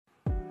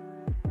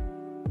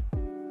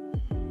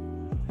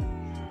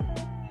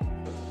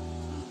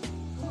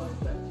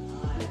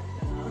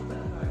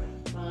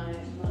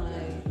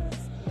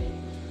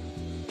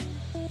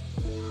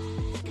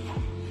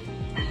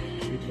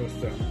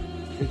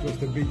it was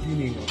the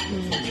beginning of the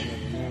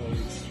second, now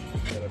it's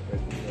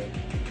therapeutic.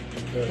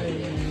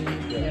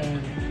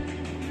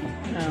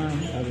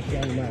 As a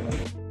young man.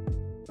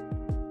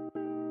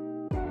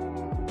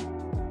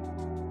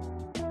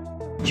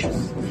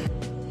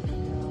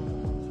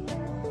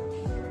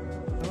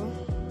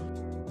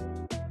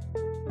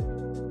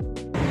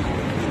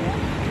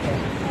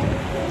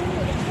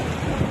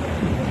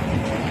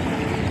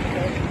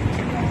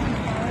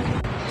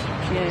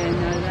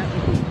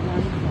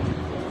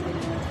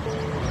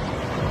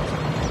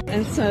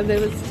 And so there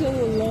was still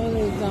a lot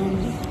of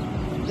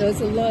there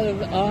was a lot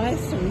of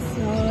ice and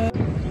snow.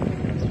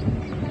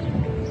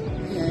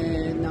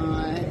 Yeah, no,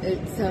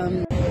 it's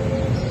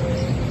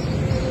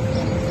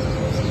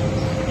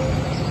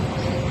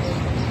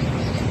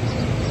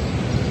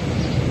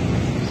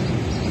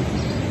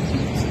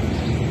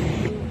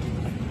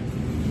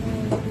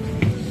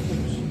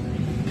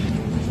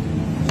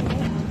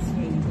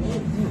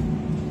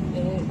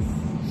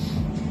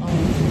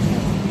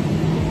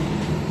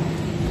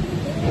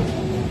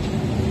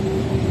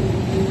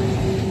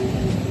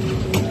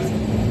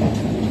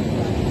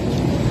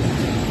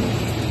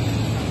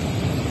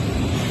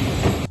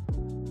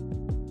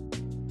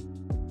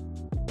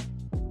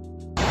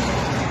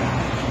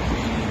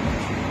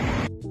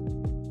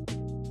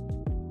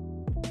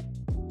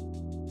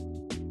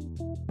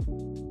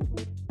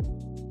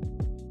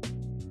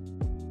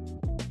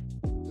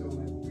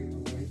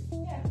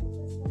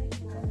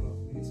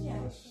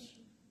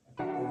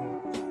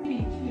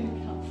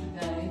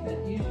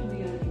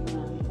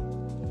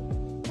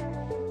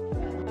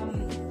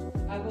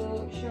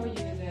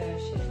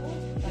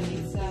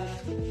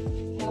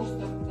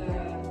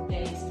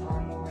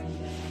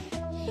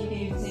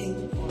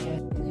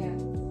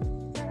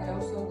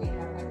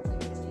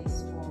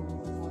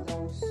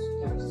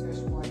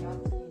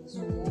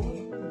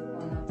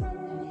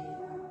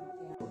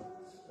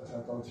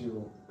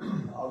you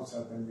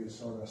outside when we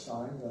saw the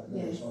sign that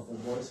there is of the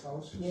boys'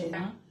 house.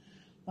 Yeah,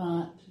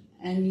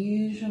 and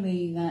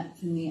usually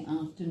that's in the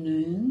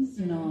afternoons,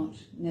 not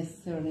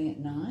necessarily at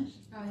night.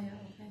 Oh yeah,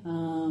 okay.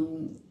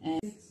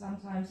 And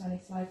sometimes when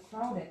it's like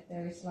crowded,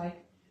 there is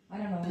like, I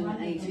don't know,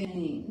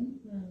 18,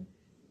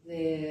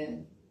 they're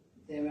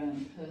their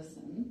own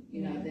person,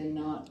 you know, they're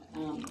not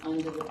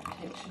under the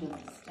protection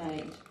of the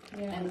state,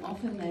 and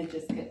often they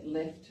just get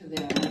left to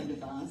their own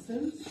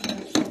devices,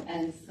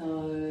 and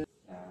so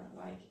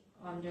like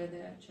under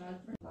the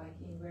childbirth, like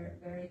in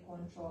very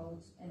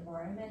controlled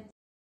environment.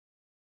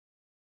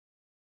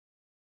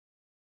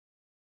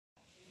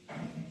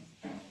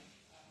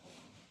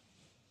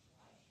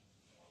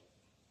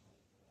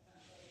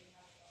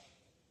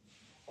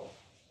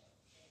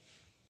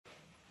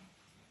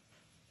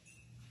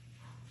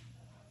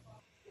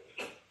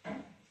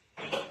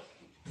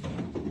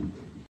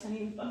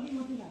 Niin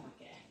on hyvä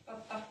näkee.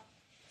 Totta.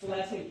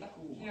 Tulee siltä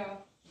kuuma. Joo.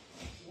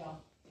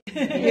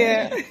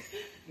 yeah.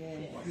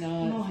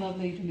 No, it's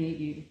lovely to meet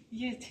you.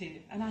 You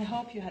too, and I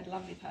hope you had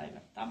lovely time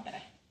at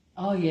Tampere.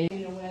 Oh yeah.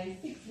 Been away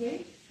 6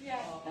 weeks. Yeah.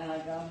 And I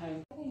go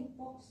home. I think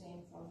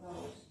boxing for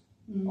those.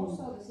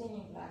 Also the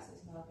singing class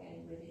is now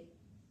getting really.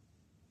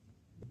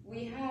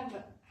 We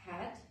have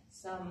had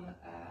some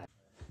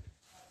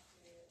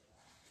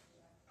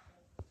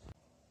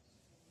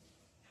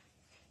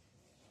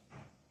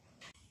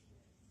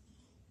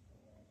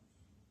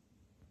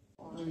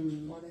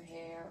for the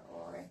hair,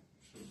 or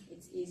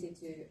it's easy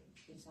to,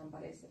 if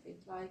somebody's a bit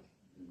like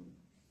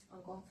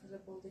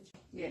uncomfortable to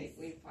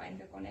we find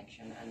the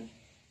connection, and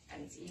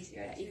it's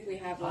easier if we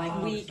have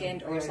like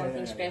weekend or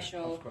something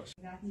special.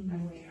 That's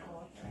really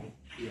important.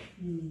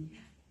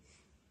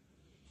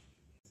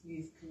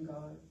 Youth can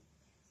go.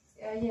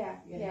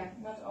 Yeah,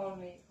 not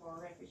only for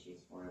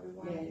refugees, for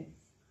everyone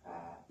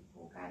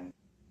who can.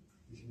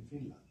 Is in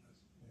Finland,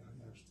 they are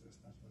youngsters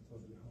that are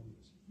totally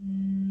homeless.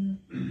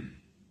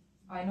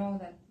 I know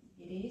that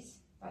it is,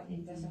 but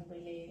it doesn't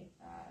really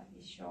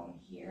is shown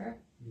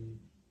here.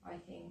 I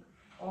think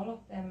all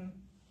of them,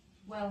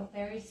 well,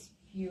 there is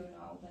few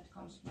now that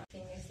comes back. The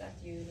thing is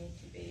that you need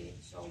to be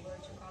sober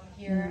to come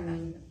here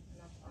and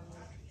not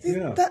unlike.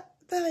 Yeah.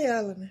 Tää ei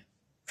Alne.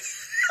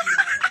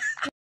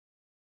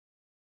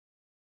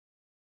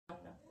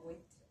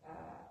 With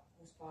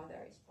whose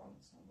father is from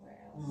somewhere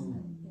else.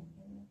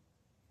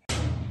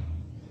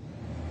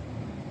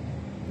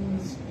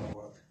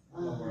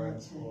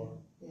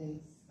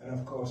 And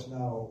of course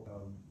now,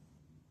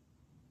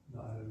 I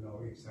don't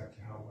know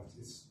exactly how much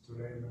it's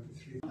today, maybe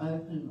 3.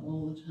 Open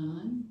all the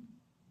time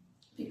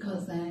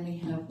because they only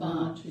have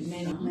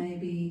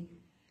maybe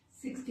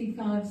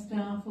 65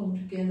 staff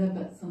altogether,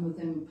 but some of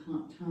them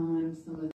part-time, some of